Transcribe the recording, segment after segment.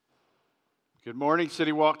Good morning,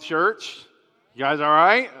 City Walk Church. You guys all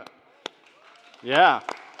right? Yeah.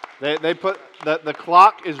 They put, the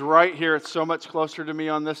clock is right here. It's so much closer to me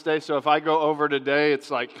on this day. So if I go over today,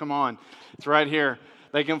 it's like, come on. It's right here.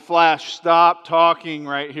 They can flash, stop talking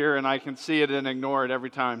right here, and I can see it and ignore it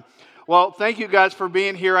every time. Well, thank you guys for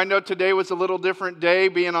being here. I know today was a little different day,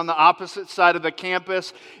 being on the opposite side of the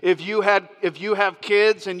campus. If you have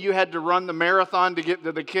kids and you had to run the marathon to get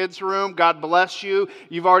to the kids' room, God bless you.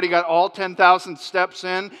 You've already got all 10,000 steps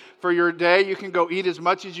in for your day. You can go eat as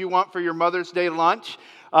much as you want for your Mother's Day lunch.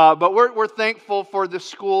 But we're thankful for the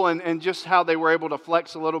school and just how they were able to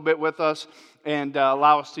flex a little bit with us and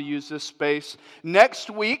allow us to use this space. Next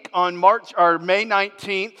week on May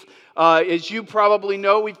 19th, as you probably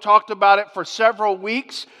know, we've talked about it for several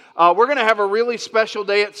weeks. We're going to have a really special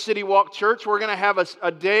day at City Walk Church. We're going to have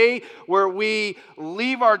a day where we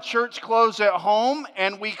leave our church clothes at home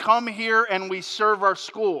and we come here and we serve our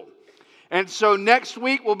school. And so next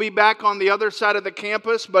week we'll be back on the other side of the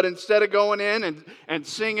campus, but instead of going in and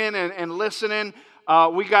singing and listening,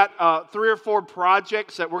 we got 3 or 4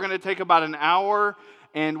 projects that we're going to take about an hour.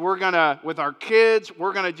 And we're going to, with our kids,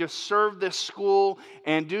 we're going to just serve this school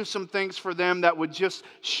and do some things for them that would just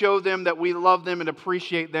show them that we love them and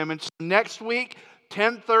appreciate them. And so next week,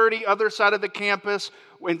 10:30, other side of the campus,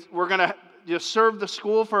 we're going to just serve the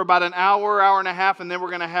school for about an hour, hour and a half, and then we're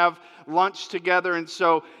going to have lunch together. And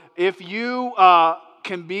so if you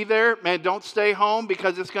can be there, man, don't stay home,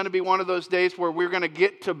 because it's going to be one of those days where we're going to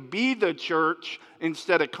get to be the church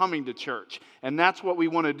instead of coming to church. And that's what we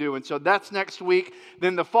want to do. And so that's next week.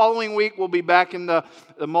 Then the following week, we'll be back in the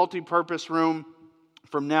multi-purpose room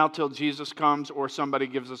from now till Jesus comes or somebody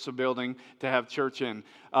gives us a building to have church in.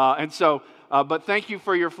 But thank you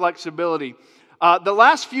for your flexibility. The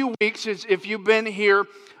last few weeks, if you've been here,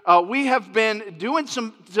 we have been doing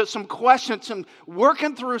some questions,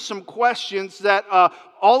 working through some questions that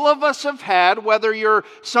all of us have had, whether you're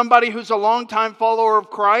somebody who's a longtime follower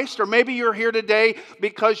of Christ, or maybe you're here today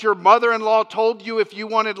because your mother-in-law told you if you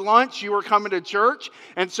wanted lunch, you were coming to church,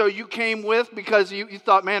 and so you came with because you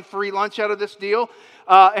thought, man, free lunch out of this deal.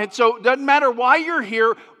 And so it doesn't matter why you're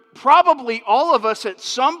here, probably all of us at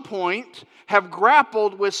some point have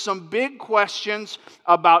grappled with some big questions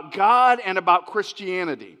about God and about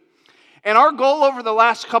Christianity. And our goal over the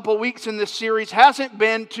last couple weeks in this series hasn't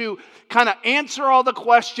been to kind of answer all the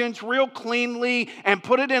questions real cleanly and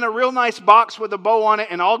put it in a real nice box with a bow on it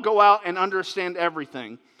and all go out and understand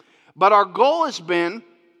everything. But our goal has been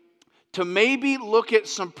to maybe look at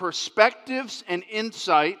some perspectives and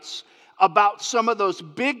insights about some of those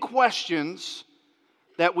big questions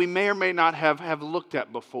that we may or may not have looked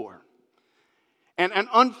at before. And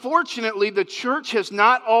unfortunately, the church has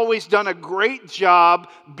not always done a great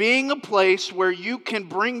job being a place where you can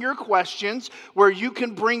bring your questions, where you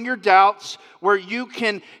can bring your doubts, where you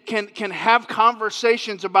can have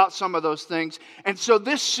conversations about some of those things. And so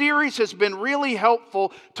this series has been really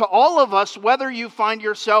helpful to all of us, whether you find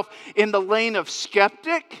yourself in the lane of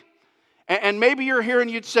skeptic, and maybe you're here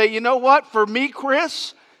and you'd say, you know what, for me,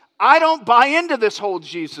 Chris, I don't buy into this whole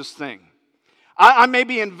Jesus thing. I may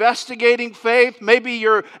be investigating faith. Maybe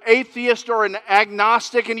you're atheist or an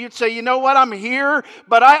agnostic, and you'd say, you know what, I'm here,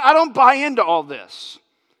 but I don't buy into all this.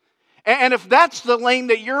 And if that's the lane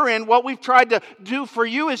that you're in, what we've tried to do for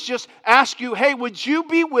you is just ask you, hey, would you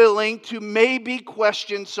be willing to maybe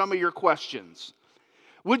question some of your questions?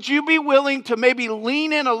 Would you be willing to maybe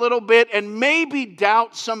lean in a little bit and maybe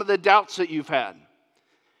doubt some of the doubts that you've had?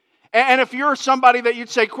 And if you're somebody that you'd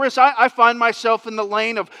say, Chris, I find myself in the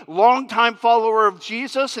lane of longtime follower of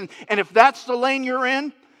Jesus, and if that's the lane you're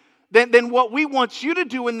in, then what we want you to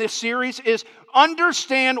do in this series is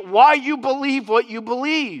understand why you believe what you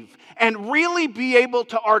believe and really be able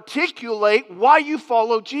to articulate why you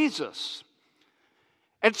follow Jesus.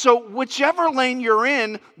 And so whichever lane you're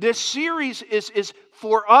in, this series is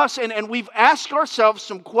for us, and we've asked ourselves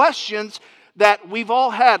some questions that we've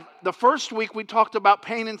all had. The first week we talked about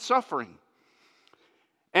pain and suffering.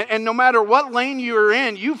 And no matter what lane you're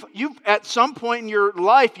in, you've at some point in your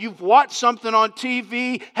life, you've watched something on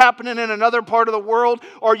TV happening in another part of the world,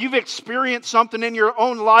 or you've experienced something in your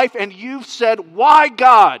own life and you've said, why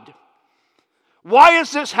God? Why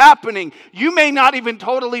is this happening? You may not even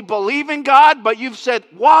totally believe in God, but you've said,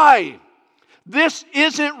 why? This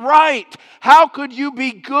isn't right. How could you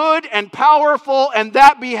be good and powerful and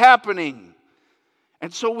that be happening?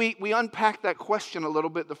 And so we unpacked that question a little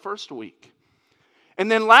bit the first week. And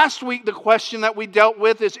then last week, the question that we dealt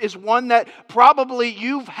with is one that probably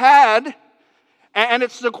you've had, and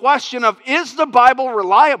it's the question of, is the Bible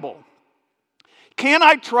reliable? Can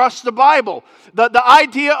I trust the Bible? The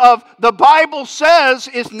idea of the Bible says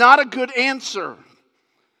is not a good answer.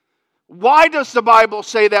 Why does the Bible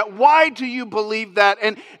say that? Why do you believe that?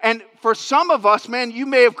 And for some of us, man, you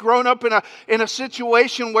may have grown up in a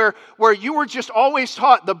situation where you were just always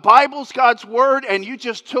taught the Bible's God's Word and you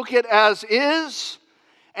just took it as is.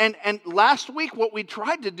 And last week what we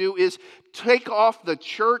tried to do is take off the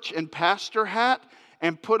church and pastor hat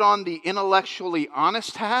and put on the intellectually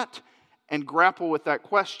honest hat and grapple with that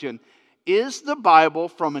question. Is the Bible,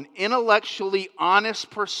 from an intellectually honest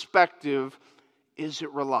perspective, is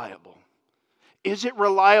it reliable? Is it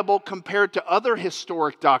reliable compared to other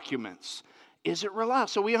historic documents? Is it reliable?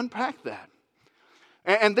 So we unpack that.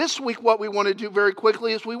 And this week what we want to do very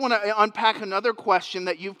quickly is we want to unpack another question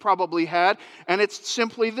that you've probably had, and it's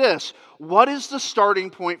simply this. What is the starting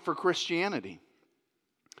point for Christianity?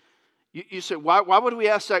 You say, why would we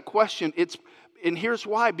ask that question? And here's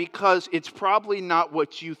why. Because it's probably not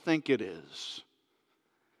what you think it is.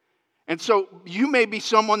 And so you may be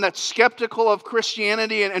someone that's skeptical of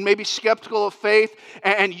Christianity and maybe skeptical of faith,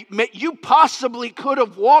 and you possibly could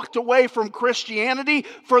have walked away from Christianity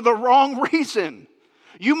for the wrong reason.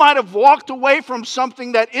 You might have walked away from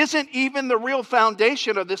something that isn't even the real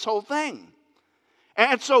foundation of this whole thing.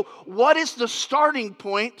 And so what is the starting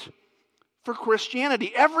point for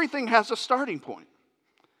Christianity? Everything has a starting point.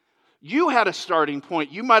 You had a starting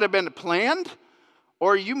point. You might have been planned,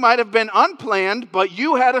 or you might have been unplanned, but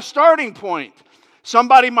you had a starting point.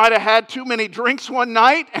 Somebody might have had too many drinks one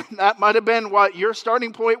night, and that might have been what your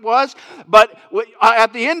starting point was. But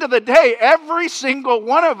at the end of the day, every single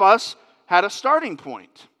one of us had a starting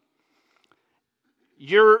point.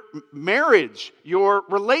 Your marriage, your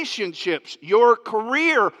relationships, your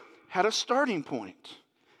career had a starting point.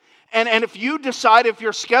 And if you decide, if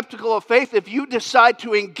you're skeptical of faith, if you decide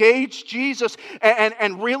to engage Jesus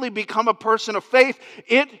and really become a person of faith,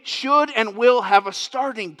 it should and will have a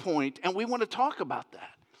starting point. And we want to talk about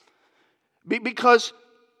that. Because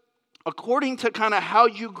according to kind of how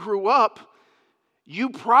you grew up, you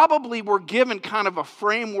probably were given kind of a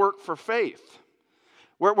framework for faith.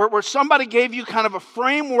 Where somebody gave you kind of a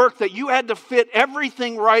framework that you had to fit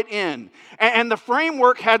everything right in. And the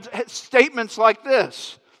framework had statements like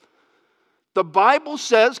this. The Bible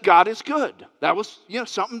says God is good. That was,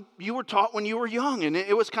 something you were taught when you were young, and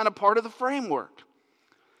it was kind of part of the framework.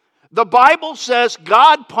 The Bible says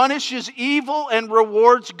God punishes evil and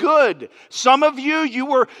rewards good. Some of you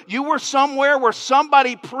were somewhere where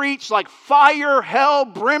somebody preached like fire, hell,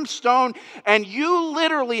 brimstone, and you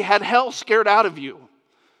literally had hell scared out of you.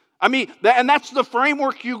 I mean, and that's the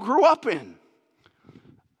framework you grew up in.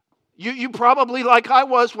 You probably, like I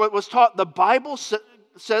was taught, the Bible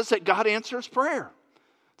says that God answers prayer.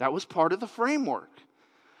 That was part of the framework.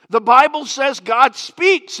 The Bible says God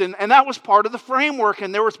speaks, and that was part of the framework,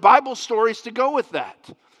 and there was Bible stories to go with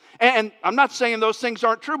that. And I'm not saying those things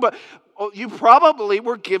aren't true, but you probably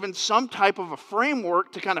were given some type of a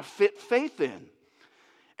framework to kind of fit faith in.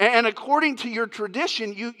 And according to your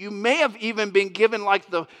tradition, you may have even been given like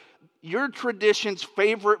your tradition's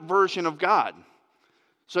favorite version of God.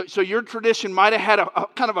 So your tradition might have had a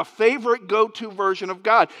kind of a favorite go-to version of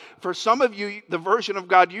God. For some of you, the version of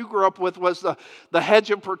God you grew up with was the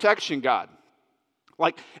hedge of protection God.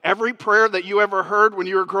 Like every prayer that you ever heard when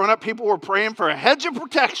you were growing up, people were praying for a hedge of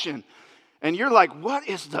protection. And you're like, what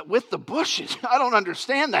is that with the bushes? I don't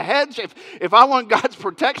understand the hedge. If I want God's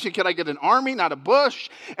protection, can I get an army, not a bush?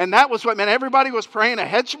 And that was what, man, everybody was praying a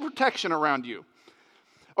hedge of protection around you.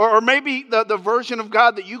 Or maybe the version of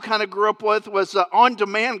God that you kind of grew up with was the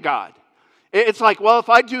on-demand God. It's like, well, if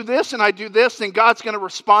I do this and I do this, then God's going to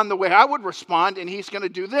respond the way I would respond, and He's going to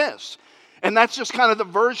do this. And that's just kind of the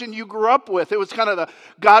version you grew up with. It was kind of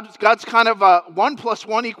God's kind of 1 +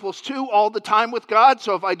 1 = 2 all the time with God.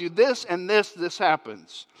 So if I do this and this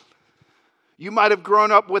happens. You might have grown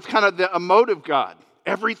up with kind of the emotive God.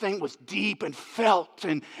 Everything was deep and felt,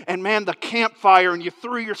 and man, the campfire, and you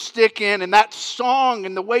threw your stick in, and that song,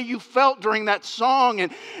 and the way you felt during that song,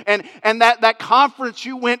 and that conference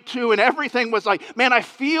you went to, and everything was like, man, I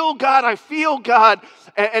feel God.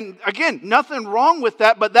 And again, nothing wrong with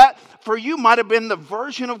that, but that for you might have been the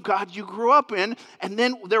version of God you grew up in, and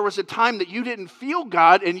then there was a time that you didn't feel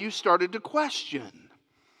God, and you started to question.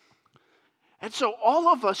 And so all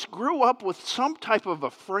of us grew up with some type of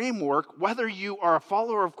a framework, whether you are a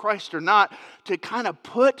follower of Christ or not, to kind of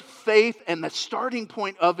put faith and the starting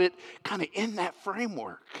point of it kind of in that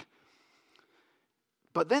framework.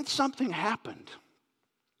 But then something happened.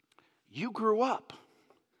 You grew up.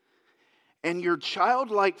 And your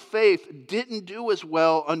childlike faith didn't do as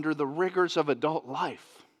well under the rigors of adult life.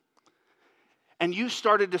 and you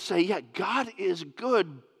started to say, yeah, God is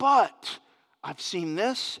good, but I've seen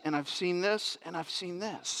this, and I've seen this, and I've seen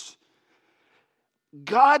this.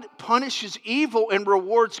 God punishes evil and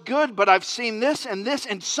rewards good, but I've seen this,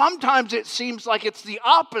 and sometimes it seems like it's the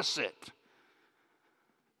opposite.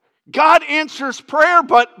 God answers prayer,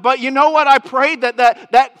 but you know what? I prayed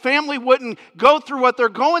that family wouldn't go through what they're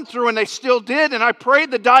going through, and they still did. And I prayed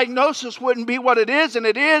the diagnosis wouldn't be what it is, and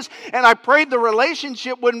it is. And I prayed the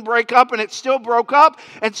relationship wouldn't break up, and it still broke up.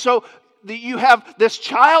 And so you have this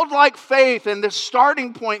childlike faith and this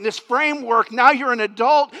starting point, this framework. Now you're an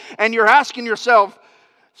adult, and you're asking yourself,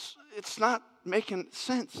 it's not making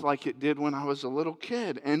sense like it did when I was a little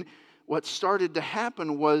kid. And what started to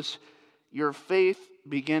happen was your faith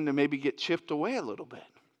began to maybe get chipped away a little bit.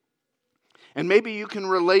 And maybe you can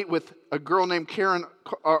relate with a girl named Karen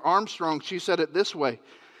Armstrong. She said it this way: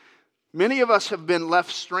 many of us have been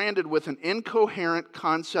left stranded with an incoherent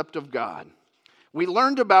concept of God. We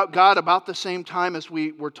learned about God about the same time as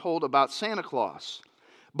we were told about Santa Claus.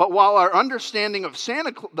 But while our understanding of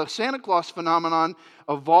the Santa Claus phenomenon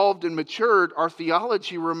evolved and matured, our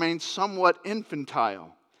theology remains somewhat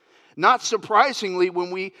infantile. Not surprisingly,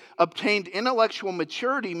 when we obtained intellectual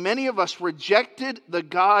maturity, many of us rejected the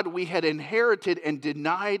God we had inherited and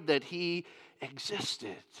denied that He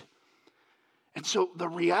existed. And so the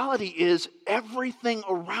reality is everything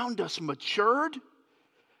around us matured,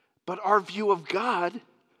 but our view of God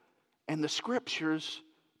and the Scriptures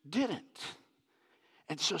didn't.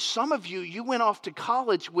 And so some of you went off to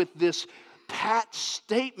college with this pat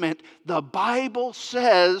statement, the Bible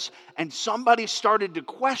says, and somebody started to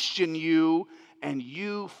question you, and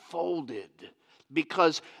you folded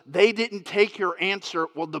because they didn't take your answer,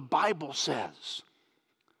 well, the Bible says.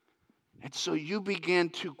 And so you began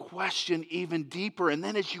to question even deeper. And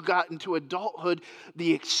then as you got into adulthood,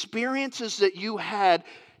 the experiences that you had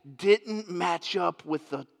didn't match up with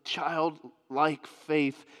the childlike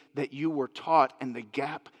faith that you were taught, and the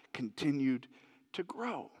gap continued to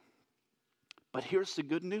grow. But here's the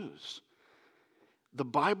good news. The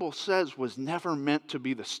Bible says was never meant to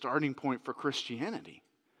be the starting point for Christianity.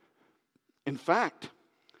 In fact,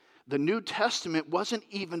 the New Testament wasn't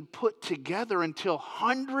even put together until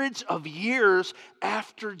hundreds of years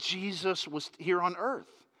after Jesus was here on earth.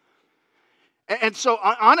 And so,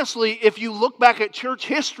 honestly, if you look back at church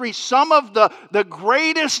history, some of the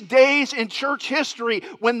greatest days in church history,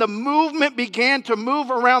 when the movement began to move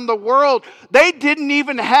around the world, they didn't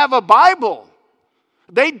even have a Bible.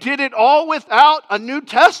 They did it all without a New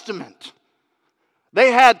Testament.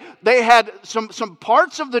 They had some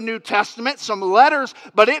parts of the New Testament, some letters,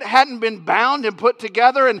 but it hadn't been bound and put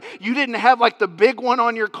together, and you didn't have like the big one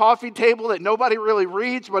on your coffee table that nobody really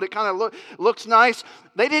reads, but it kind of looks nice.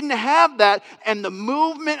 They didn't have that, and the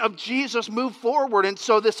movement of Jesus moved forward. And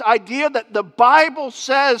so this idea that the Bible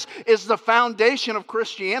says is the foundation of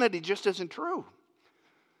Christianity just isn't true.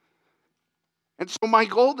 And so my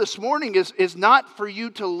goal this morning is not for you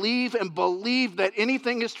to leave and believe that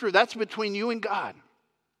anything is true. That's between you and God.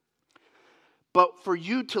 But for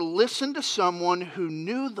you to listen to someone who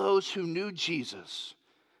knew those who knew Jesus.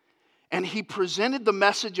 And he presented the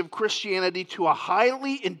message of Christianity to a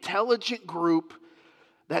highly intelligent group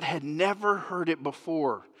that had never heard it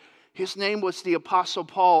before. His name was the Apostle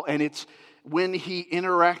Paul, and it's when he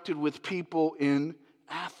interacted with people in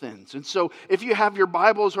Athens. And so if you have your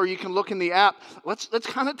Bibles or you can look in the app, let's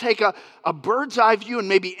kind of take a bird's eye view and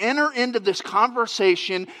maybe enter into this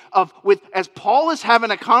conversation as Paul is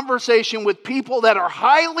having a conversation with people that are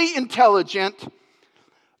highly intelligent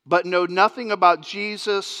but know nothing about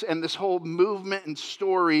Jesus and this whole movement and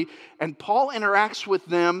story. And Paul interacts with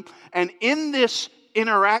them, and in this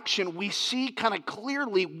interaction we see kind of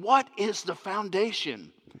clearly what is the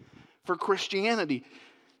foundation for Christianity.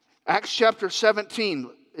 Acts chapter 17,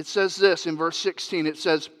 it says this in verse 16. It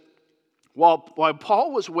says, while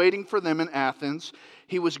Paul was waiting for them in Athens,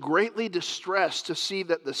 he was greatly distressed to see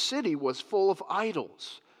that the city was full of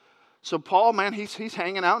idols. So Paul, man, he's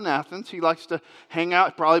hanging out in Athens. He likes to hang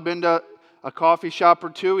out. He's probably been to a coffee shop or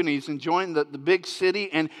two, and he's enjoying the big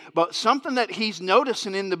city. But something that he's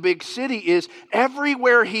noticing in the big city is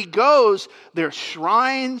everywhere he goes, there's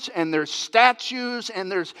shrines and there's statues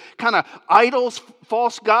and there's kind of idols,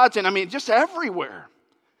 false gods, and I mean just everywhere.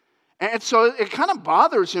 And so it kind of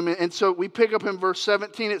bothers him. And so we pick up in verse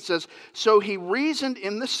 17, it says, so he reasoned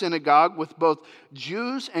in the synagogue with both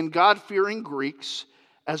Jews and God-fearing Greeks,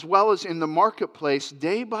 as well as in the marketplace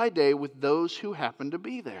day by day with those who happened to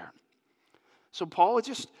be there. So Paul was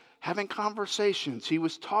just having conversations. He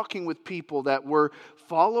was talking with people that were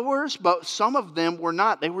followers, but some of them were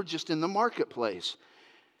not. They were just in the marketplace.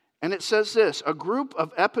 And it says this, a group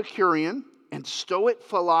of Epicurean and Stoic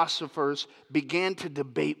philosophers began to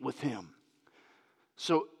debate with him.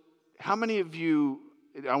 So how many of you,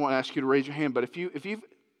 I want to ask you to raise your hand, but if you've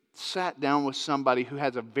sat down with somebody who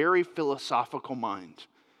has a very philosophical mind,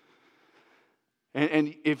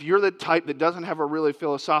 and if you're the type that doesn't have a really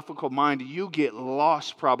philosophical mind, you get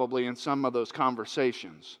lost probably in some of those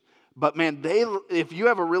conversations. But man, if you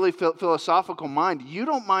have a really philosophical mind, you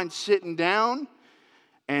don't mind sitting down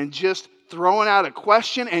and just throwing out a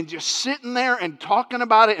question and just sitting there and talking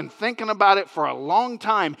about it and thinking about it for a long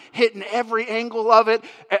time, hitting every angle of it.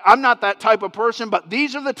 I'm not that type of person, but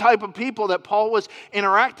these are the type of people that Paul was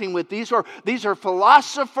interacting with. These are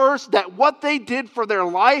philosophers that what they did for their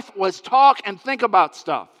life was talk and think about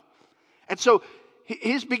stuff. And so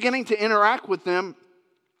he's beginning to interact with them,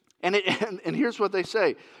 and here's what they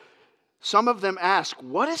say. Some of them ask,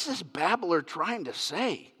 what is this babbler trying to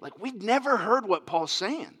say? Like, we've never heard what Paul's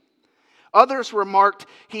saying. Others remarked,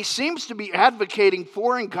 he seems to be advocating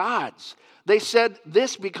foreign gods. They said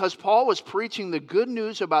this because Paul was preaching the good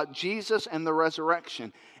news about Jesus and the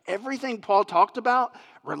resurrection. Everything Paul talked about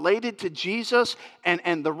related to Jesus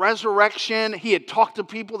and the resurrection. He had talked to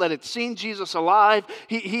people that had seen Jesus alive.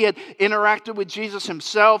 He had interacted with Jesus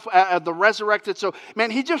himself, the resurrected. So, man,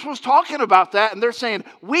 he just was talking about that. And they're saying,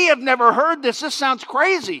 we have never heard this. This sounds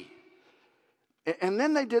crazy. And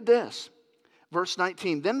then they did this. Verse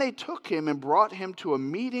 19, then they took him and brought him to a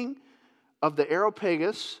meeting of the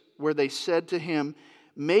Areopagus, where they said to him,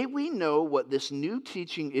 may we know what this new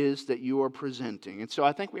teaching is that you are presenting? And so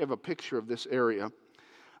I think we have a picture of this area.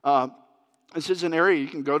 This is an area, you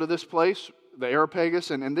can go to this place, the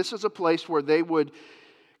Areopagus, and this is a place where they would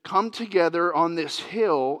come together on this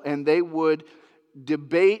hill and they would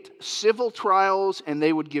debate civil trials, and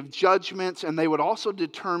they would give judgments, and they would also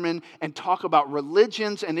determine and talk about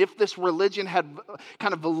religions, and if this religion had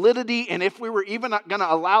kind of validity, and if we were even going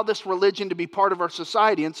to allow this religion to be part of our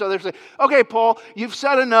society. And so they're saying, okay, Paul, you've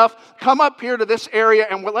said enough. Come up here to this area,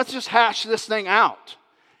 and let's just hash this thing out.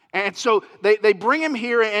 And so they bring him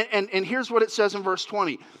here, and here's what it says in verse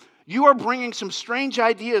 20. You are bringing some strange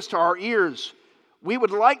ideas to our ears. We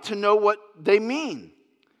would like to know what they mean.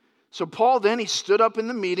 So Paul then, he stood up in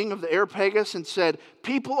the meeting of the Areopagus and said,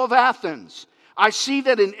 people of Athens, I see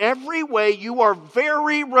that in every way you are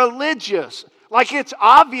very religious. Like, it's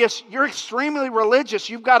obvious you're extremely religious.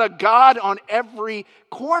 You've got a God on every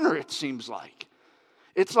corner, it seems like.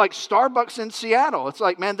 It's like Starbucks in Seattle. It's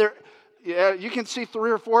like, man, you can see 3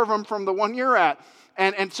 or 4 of them from the one you're at.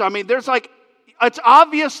 And so, I mean, there's like, it's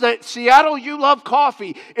obvious that Seattle, you love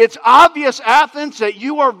coffee. It's obvious, Athens, that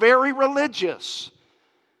you are very religious.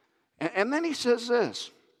 And then he says this,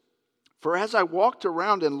 for as I walked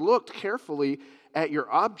around and looked carefully at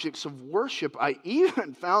your objects of worship, I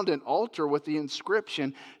even found an altar with the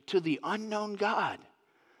inscription, to the unknown God.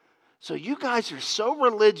 So you guys are so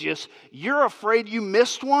religious, you're afraid you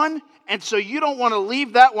missed one, and so you don't want to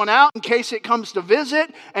leave that one out in case it comes to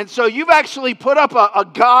visit. And so you've actually put up a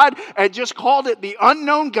God and just called it the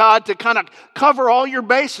unknown God to kind of cover all your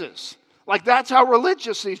bases. Like, that's how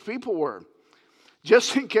religious these people were.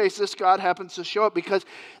 Just in case this God happens to show up, because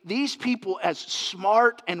these people, as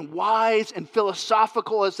smart and wise and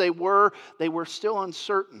philosophical as they were still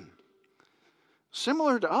uncertain.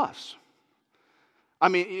 Similar to us. I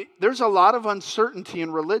mean, there's a lot of uncertainty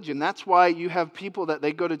in religion. That's why you have people that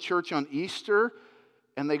they go to church on Easter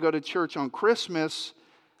and they go to church on Christmas.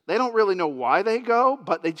 They don't really know why they go,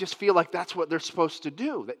 but they just feel like that's what they're supposed to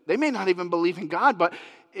do. They may not even believe in God, but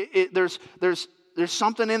there's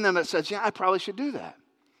something in them that says, yeah, I probably should do that.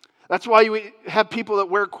 That's why you have people that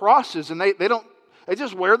wear crosses, and they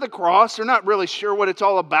just wear the cross. They're not really sure what it's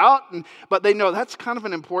all about, but they know that's kind of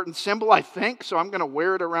an important symbol, I think, so I'm going to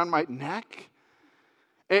wear it around my neck.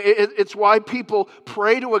 It's why people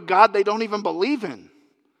pray to a God they don't even believe in.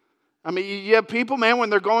 I mean, you have people, man, when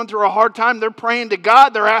they're going through a hard time, they're praying to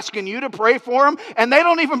God, they're asking you to pray for them, and they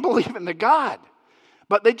don't even believe in the God.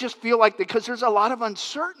 But they just feel like, because there's a lot of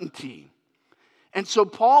uncertainty. And so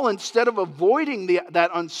Paul, instead of avoiding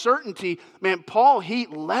that uncertainty, man, Paul, he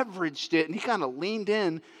leveraged it and he kind of leaned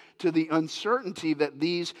in to the uncertainty that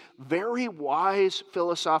these very wise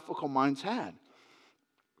philosophical minds had.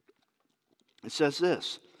 It says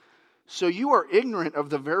this, so you are ignorant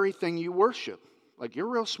of the very thing you worship. Like, you're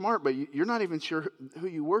real smart, but you're not even sure who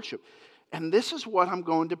you worship. And this is what I'm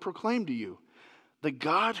going to proclaim to you. The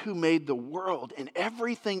God who made the world and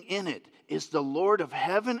everything in it is the Lord of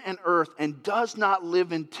heaven and earth and does not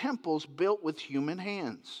live in temples built with human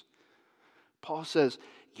hands. Paul says,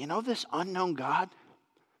 you know this unknown God?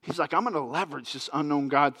 He's like, I'm going to leverage this unknown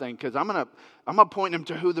God thing because I'm going to point him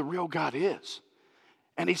to who the real God is.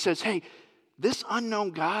 And he says, hey, this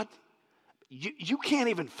unknown God, you can't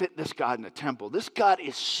even fit this God in a temple. This God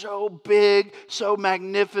is so big, so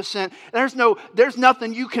magnificent. There's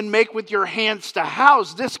nothing you can make with your hands to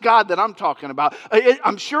house this God that I'm talking about.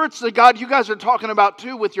 I'm sure it's the God you guys are talking about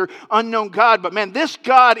too with your unknown God. But man, this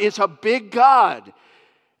God is a big God.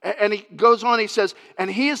 And he goes on, he says,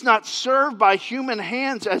 and he is not served by human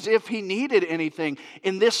hands as if he needed anything.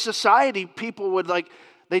 In this society, people would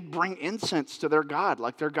they'd bring incense to their God,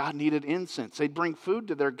 like their God needed incense. They'd bring food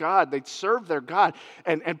to their God. They'd serve their God.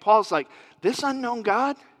 And Paul's like, this unknown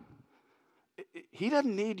God, he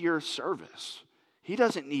doesn't need your service. He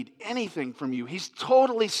doesn't need anything from you. He's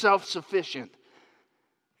totally self-sufficient.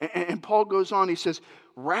 And Paul goes on, he says,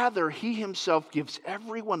 rather, he himself gives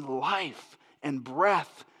everyone life and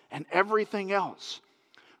breath and everything else.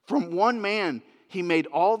 From one man, he made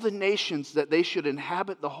all the nations that they should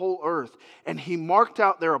inhabit the whole earth, and he marked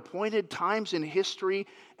out their appointed times in history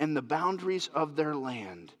and the boundaries of their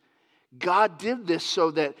land. God did this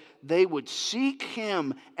so that they would seek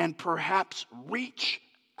him and perhaps reach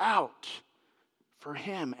out for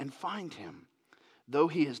him and find him, though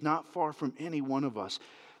he is not far from any one of us.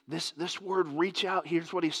 This word reach out,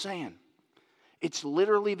 here's what he's saying. It's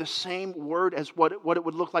literally the same word as what it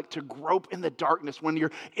would look like to grope in the darkness when you're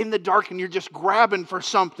in the dark and you're just grabbing for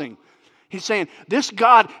something. He's saying, this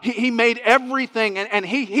God, he made everything and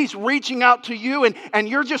he's reaching out to you and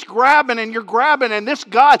you're just grabbing and you're grabbing. And this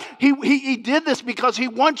God, he did this because he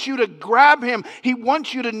wants you to grab him. He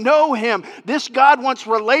wants you to know him. This God wants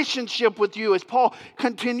relationship with you, as Paul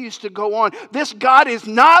continues to go on. This God is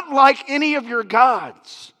not like any of your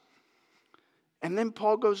gods. And then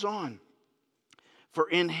Paul goes on. For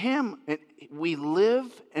in him we live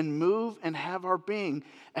and move and have our being,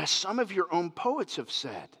 as some of your own poets have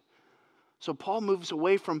said. So Paul moves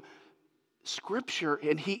away from Scripture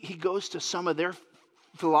and he goes to some of their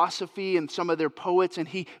philosophy and some of their poets, and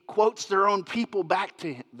he quotes their own people back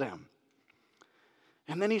to them.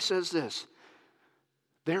 And then he says this,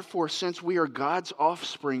 therefore, since we are God's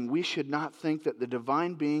offspring, we should not think that the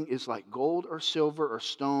divine being is like gold or silver or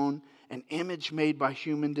stone, an image made by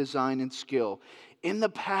human design and skill. In the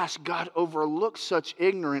past, God overlooked such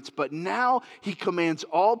ignorance, but now he commands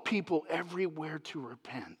all people everywhere to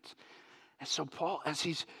repent. And so Paul, as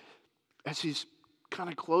he's kind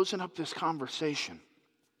of closing up this conversation,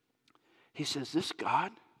 he says, this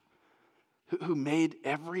God who made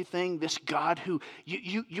everything, this God who,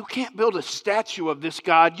 you can't build a statue of this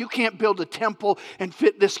God. You can't build a temple and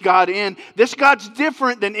fit this God in. This God's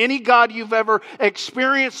different than any God you've ever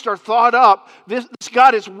experienced or thought up. This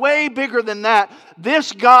God is way bigger than that.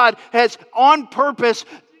 This God has on purpose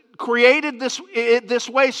created this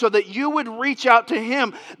way so that you would reach out to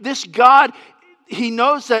him. This God, he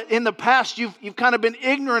knows that in the past you've kind of been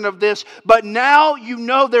ignorant of this, but now you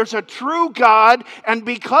know there's a true God, and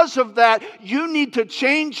because of that, you need to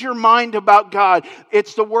change your mind about God.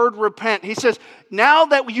 It's the word repent. He says, now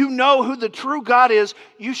that you know who the true God is,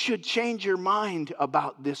 you should change your mind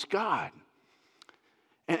about this God.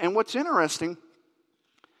 And what's interesting,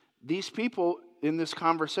 these people in this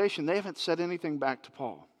conversation, they haven't said anything back to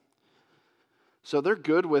Paul. So they're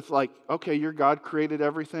good with like, okay, your God created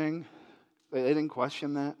everything. They didn't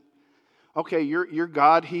question that. Okay, your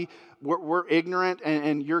God, we're ignorant,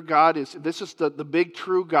 and your God is the big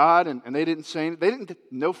true God, and they didn't say anything. They didn't,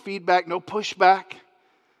 no feedback, no pushback.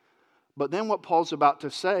 But then what Paul's about to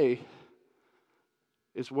say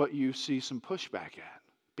is what you see some pushback at.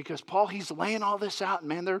 Because Paul, he's laying all this out, and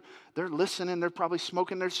man, they're listening, they're probably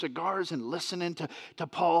smoking their cigars and listening to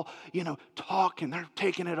Paul, talk, and they're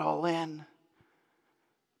taking it all in.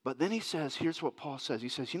 But then he says, here's what Paul says. He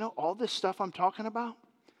says, all this stuff I'm talking about,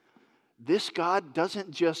 this God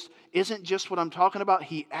isn't just what I'm talking about.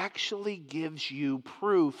 He actually gives you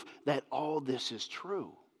proof that all this is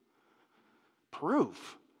true.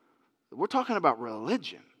 Proof. We're talking about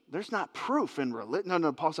religion. There's not proof in religion.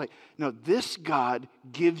 No, Paul's like, no, this God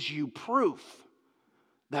gives you proof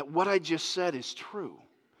that what I just said is true.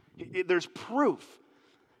 There's proof.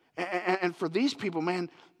 And for these people, man,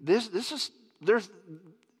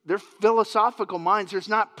 their philosophical minds, there's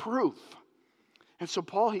not proof. And so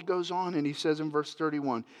Paul, he goes on and he says in verse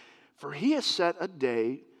 31, for he has set a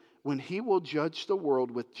day when he will judge the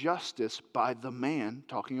world with justice by the man,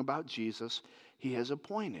 talking about Jesus, he has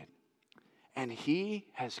appointed. And he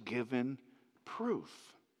has given proof.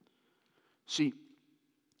 See,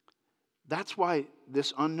 that's why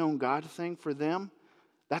this unknown God thing for them,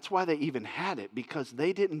 that's why they even had it, because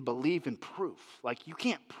they didn't believe in proof. Like, you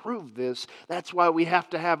can't prove this. That's why we have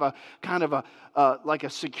to have a kind of like a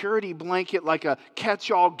security blanket, like a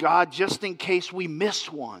catch-all God, just in case we miss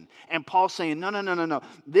one. And Paul's saying, no.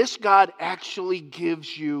 This God actually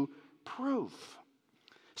gives you proof.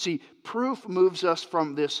 See, proof moves us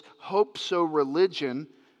from this hope-so religion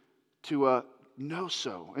to a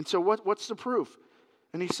know-so. And so what's the proof?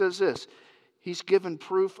 And he says this, he's given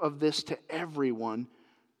proof of this to everyone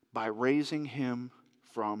by raising him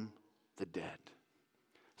from the dead.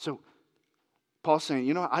 So Paul's saying,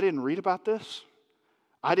 you know, I didn't read about this.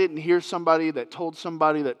 I didn't hear somebody that told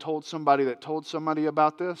somebody that told somebody that told somebody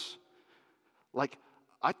about this. Like,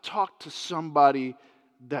 I talked to somebody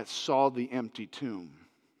that saw the empty tomb.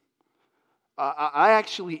 I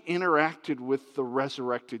actually interacted with the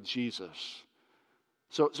resurrected Jesus.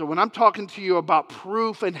 So when I'm talking to you about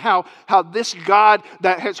proof and how this God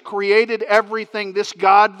that has created everything, this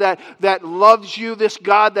God that loves you, this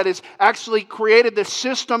God that has actually created this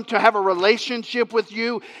system to have a relationship with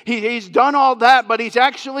you, He's done all that, but He's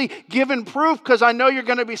actually given proof, because I know you're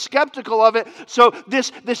going to be skeptical of it. So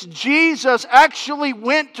this Jesus actually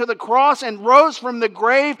went to the cross and rose from the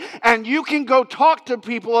grave, and you can go talk to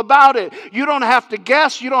people about it. You don't have to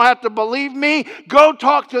guess. You don't have to believe me. Go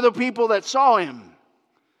talk to the people that saw Him.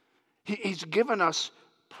 He's given us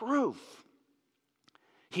proof.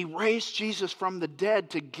 He raised Jesus from the dead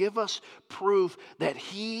to give us proof that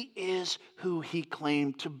He is who He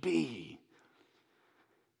claimed to be.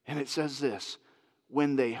 And it says this,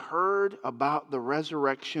 when they heard about the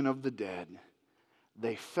resurrection of the dead,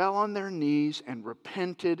 they fell on their knees and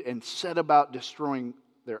repented and set about destroying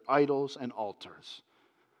their idols and altars.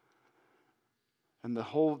 And that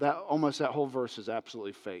whole verse is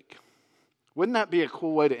absolutely fake. Wouldn't that be a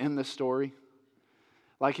cool way to end this story?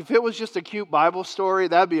 Like, if it was just a cute Bible story,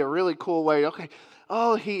 that'd be a really cool way. Okay,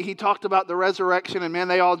 oh, he talked about the resurrection, and man,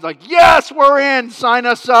 they all like, yes, we're in, sign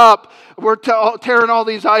us up. We're tearing all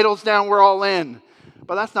these idols down, we're all in.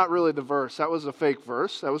 But that's not really the verse. That was a fake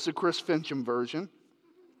verse. That was the Chris Fincham version.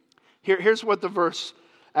 Here's what the verse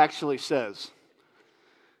actually says.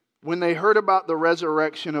 When they heard about the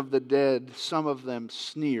resurrection of the dead, some of them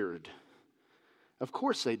sneered. Of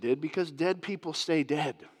course they did, because dead people stay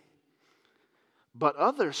dead. But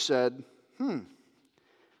others said,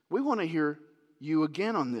 we want to hear you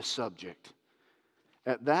again on this subject.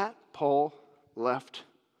 At that, Paul left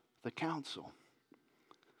the council.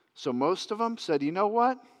 So most of them said, you know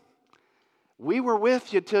what? We were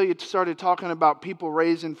with you till you started talking about people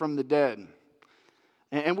raising from the dead.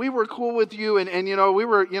 And we were cool with you, and you know, we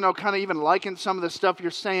were, you know, kind of even liking some of the stuff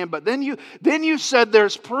you're saying. But then you said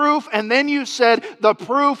there's proof, and then you said the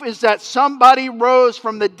proof is that somebody rose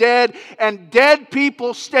from the dead, and dead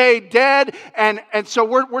people stay dead, and so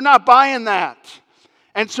we're not buying that.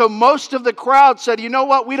 And so most of the crowd said, you know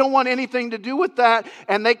what, we don't want anything to do with that.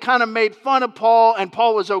 And they kind of made fun of Paul, and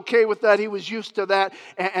Paul was okay with that. He was used to that,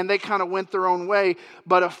 and they kind of went their own way.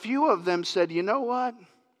 But a few of them said, you know what?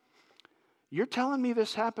 You're telling me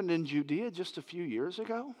this happened in Judea just a few years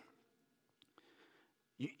ago?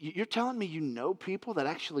 You're telling me you know people that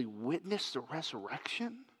actually witnessed the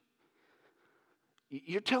resurrection?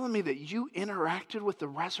 You're telling me that you interacted with the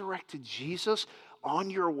resurrected Jesus on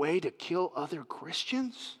your way to kill other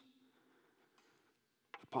Christians?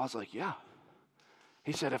 Paul's like, yeah.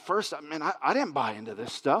 He said, at first, I didn't buy into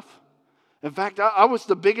this stuff. In fact, I was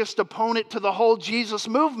the biggest opponent to the whole Jesus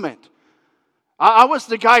movement. I was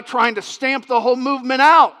the guy trying to stamp the whole movement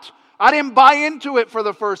out. I didn't buy into it for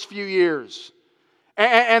the first few years.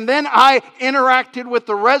 And then I interacted with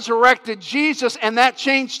the resurrected Jesus, and that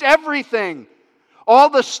changed everything.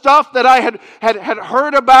 All the stuff that I had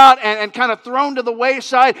heard about and kind of thrown to the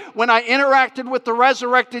wayside when I interacted with the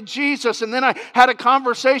resurrected Jesus. And then I had a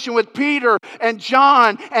conversation with Peter and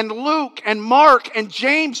John and Luke and Mark and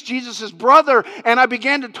James, Jesus' brother. And I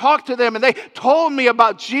began to talk to them, and they told me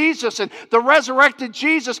about Jesus and the resurrected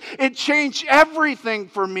Jesus. It changed everything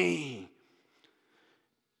for me.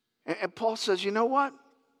 And Paul says, you know what?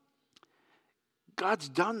 God's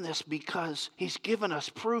done this because He's given us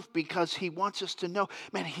proof, because He wants us to know,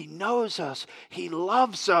 man, He knows us, He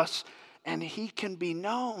loves us, and He can be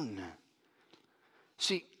known.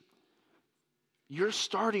 See, your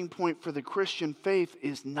starting point for the Christian faith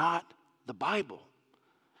is not the Bible.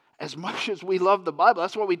 As much as we love the Bible,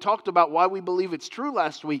 that's what we talked about, why we believe it's true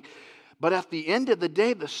last week. But at the end of the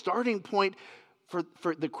day, the starting point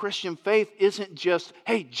for the Christian faith isn't just,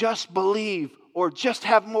 hey, just believe or just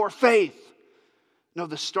have more faith. No,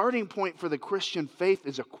 the starting point for the Christian faith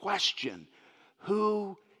is a question.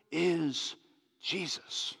 Who is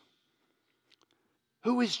Jesus?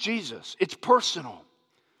 Who is Jesus? It's personal.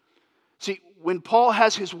 See, when Paul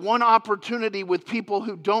has his one opportunity with people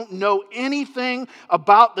who don't know anything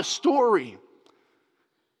about the story,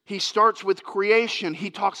 He starts with creation. He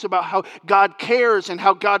talks about how God cares and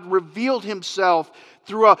how God revealed himself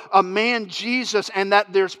through a man, Jesus, and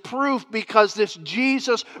that there's proof because this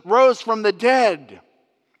Jesus rose from the dead.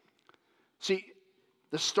 See,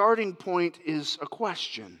 the starting point is a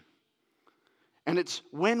question. And it's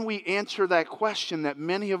when we answer that question that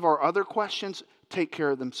many of our other questions take care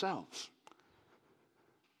of themselves.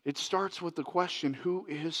 It starts with the question, who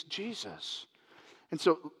is Jesus? And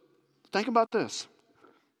so, think about this.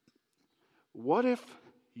 What if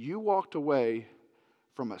you walked away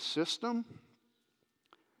from a system,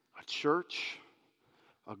 a church,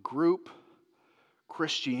 a group,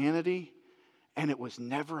 Christianity, and it was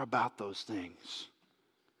never about those things?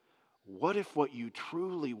 What if what you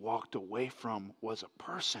truly walked away from was a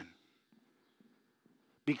person?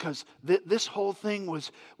 Because this whole thing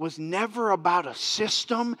was never about a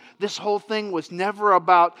system. This whole thing was never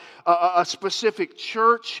about a specific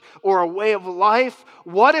church or a way of life.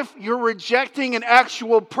 What if you're rejecting an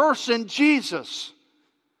actual person, Jesus?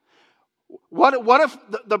 What if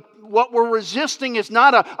what we're resisting is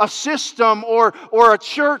not a system or a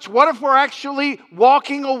church? What if we're actually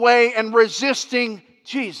walking away and resisting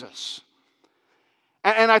Jesus?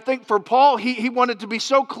 And I think for Paul, he wanted to be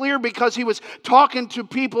so clear because he was talking to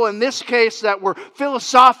people in this case that were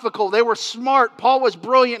philosophical. They were smart. Paul was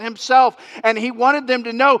brilliant himself. And he wanted them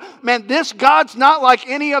to know, man, this God's not like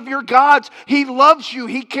any of your gods. He loves you.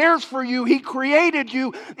 He cares for you. He created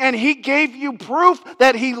you. And He gave you proof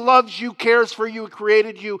that He loves you, cares for you,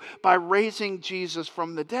 created you by raising Jesus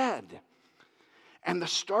from the dead. And the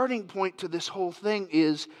starting point to this whole thing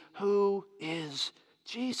is, who is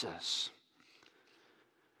Jesus?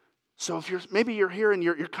 So if maybe you're here and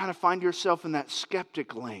you're kind of find yourself in that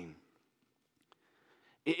skeptic lane.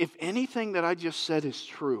 If anything that I just said is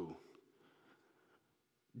true,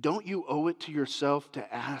 don't you owe it to yourself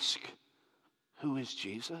to ask, who is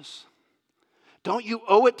Jesus? Don't you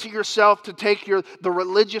owe it to yourself to take the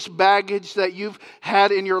religious baggage that you've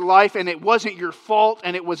had in your life, and it wasn't your fault,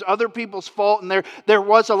 and it was other people's fault, and there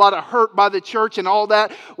was a lot of hurt by the church and all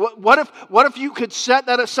that. What if you could set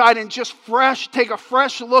that aside and just take a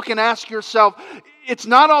fresh look and ask yourself, it's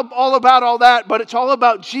not all about all that, but it's all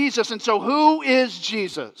about Jesus. And so who is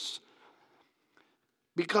Jesus?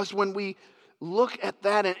 Because when we look at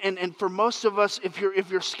that, and for most of us, if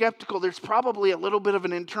you're skeptical, there's probably a little bit of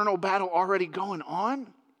an internal battle already going on.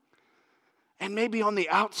 And maybe on the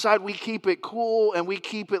outside we keep it cool and we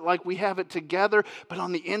keep it like we have it together, but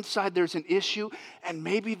on the inside there's an issue, and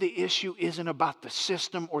maybe the issue isn't about the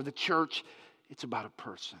system or the church, it's about a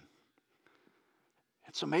person.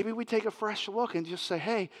 And so maybe we take a fresh look and just say,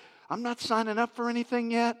 hey, I'm not signing up for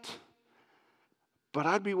anything yet, but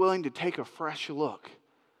I'd be willing to take a fresh look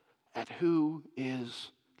at who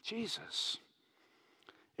is Jesus.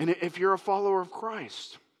 And if you're a follower of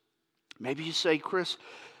Christ, maybe you say, Chris,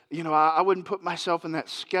 I wouldn't put myself in that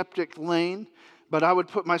skeptic lane, but I would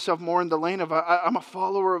put myself more in the lane of I'm a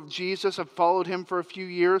follower of Jesus. I've followed Him for a few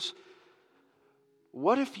years.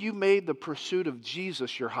 What if you made the pursuit of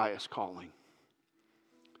Jesus your highest calling?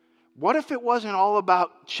 What if it wasn't all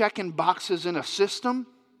about checking boxes in a system?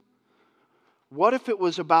 What if it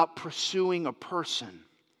was about pursuing a person?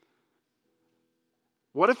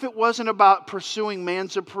 What if it wasn't about pursuing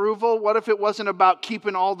man's approval? What if it wasn't about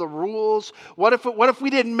keeping all the rules? What if we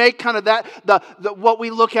didn't make kind of that what we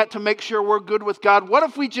look at to make sure we're good with God? What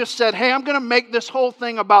if we just said, hey, I'm going to make this whole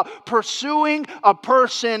thing about pursuing a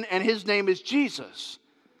person, and His name is Jesus.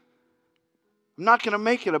 I'm not going to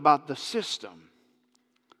make it about the system.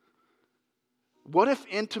 What if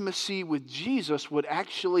intimacy with Jesus would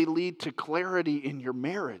actually lead to clarity in your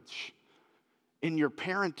marriage, in your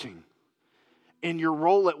parenting, in your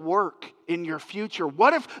role at work, in your future?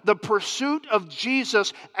 What if the pursuit of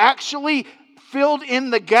Jesus actually filled in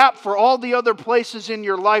the gap for all the other places in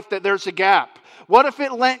your life that there's a gap? What if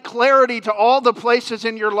it lent clarity to all the places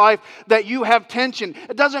in your life that you have tension?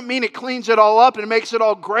 It doesn't mean it cleans it all up and makes it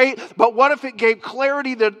all great, but what if it gave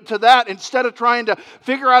clarity to that instead of trying to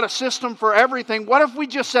figure out a system for everything? What if we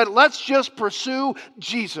just said, let's just pursue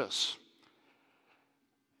Jesus?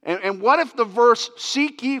 And what if the verse,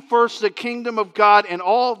 seek ye first the kingdom of God and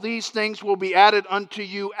all these things will be added unto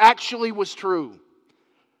you, actually was true?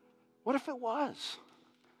 What if it was?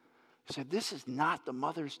 I said, this is not the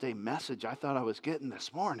Mother's Day message I thought I was getting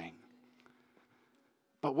this morning.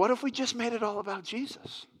 But what if we just made it all about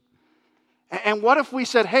Jesus? And what if we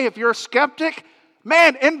said, hey, if you're a skeptic,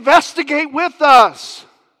 man, investigate with us.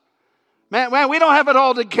 Man, we don't have it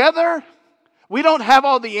all together. We don't have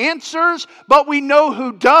all the answers, but we know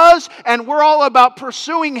who does, and we're all about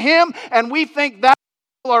pursuing Him, and we think that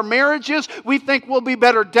our marriages. We think we'll be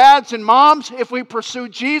better dads and moms if we pursue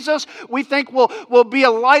Jesus. We think we'll be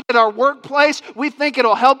a light at our workplace. We think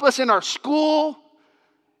it'll help us in our school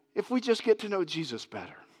if we just get to know Jesus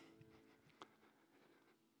better.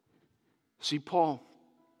 See, Paul,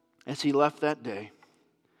 as he left that day,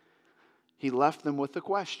 he left them with the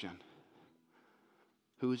question,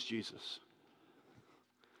 who is Jesus?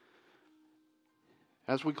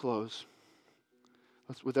 As we close,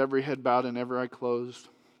 with every head bowed and every eye closed,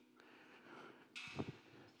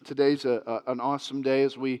 today's an awesome day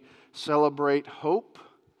as we celebrate hope.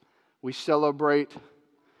 We celebrate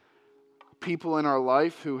people in our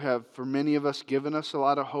life who have, for many of us, given us a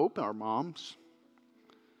lot of hope, our moms.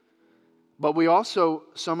 But we also,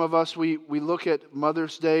 some of us, we look at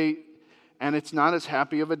Mother's Day and it's not as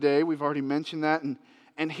happy of a day. We've already mentioned that.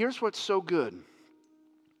 And here's what's so good.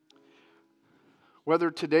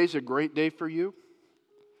 Whether today's a great day for you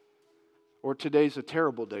or today's a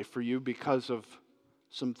terrible day for you because of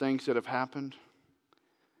some things that have happened,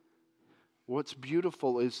 what's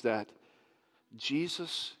beautiful is that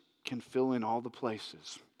Jesus can fill in all the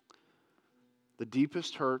places. The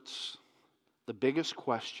deepest hurts, the biggest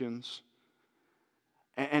questions.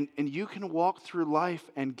 And you can walk through life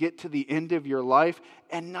and get to the end of your life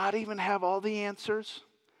and not even have all the answers,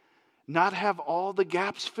 not have all the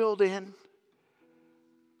gaps filled in.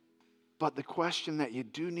 But the question that you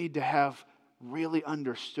do need to have really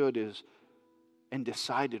understood is, and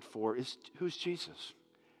decided for, is who's Jesus?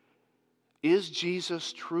 Is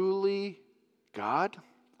Jesus truly God?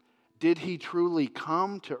 Did he truly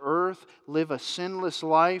come to earth, live a sinless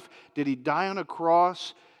life? Did he die on a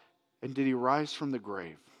cross? And did he rise from the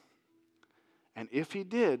grave? And if he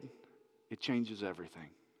did, it changes everything.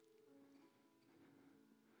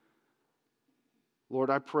 Lord,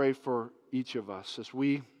 I pray for each of us as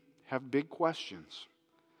we have big questions.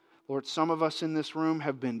 Lord, some of us in this room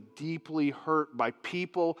have been deeply hurt by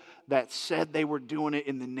people that said they were doing it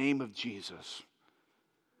in the name of Jesus.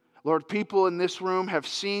 Lord, people in this room have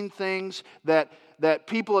seen things that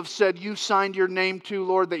people have said you signed your name to,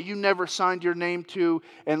 Lord, that you never signed your name to.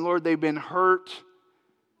 And Lord, they've been hurt.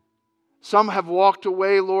 Some have walked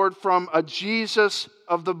away, Lord, from a Jesus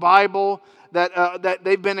of the Bible that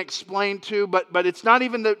they've been explained to, but it's not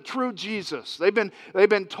even the true Jesus. They've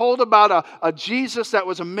been told about a Jesus that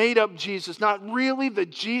was a made-up Jesus, not really the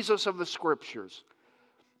Jesus of the Scriptures.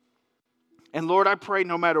 And Lord, I pray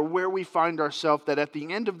no matter where we find ourselves, that at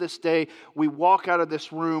the end of this day, we walk out of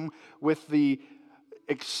this room with the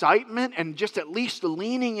excitement and just at least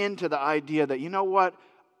leaning into the idea that, you know what,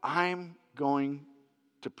 I'm going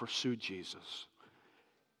to pursue Jesus.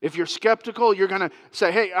 If you're skeptical, you're going to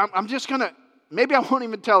say, hey, I'm just going to, maybe I won't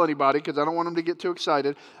even tell anybody because I don't want them to get too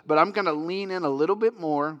excited, but I'm going to lean in a little bit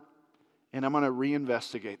more and I'm going to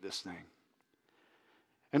reinvestigate this thing.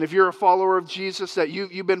 And if you're a follower of Jesus, that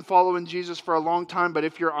you've been following Jesus for a long time, but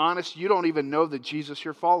if you're honest, you don't even know the Jesus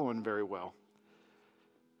you're following very well.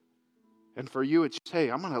 And for you, it's, hey,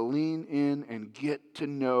 I'm going to lean in and get to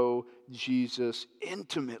know Jesus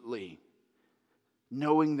intimately,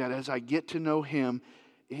 knowing that as I get to know him,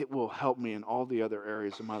 it will help me in all the other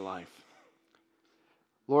areas of my life.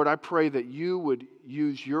 Lord, I pray that you would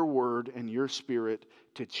use your word and your spirit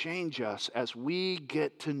to change us as we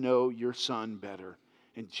get to know your Son better.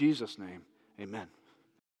 In Jesus' name, amen.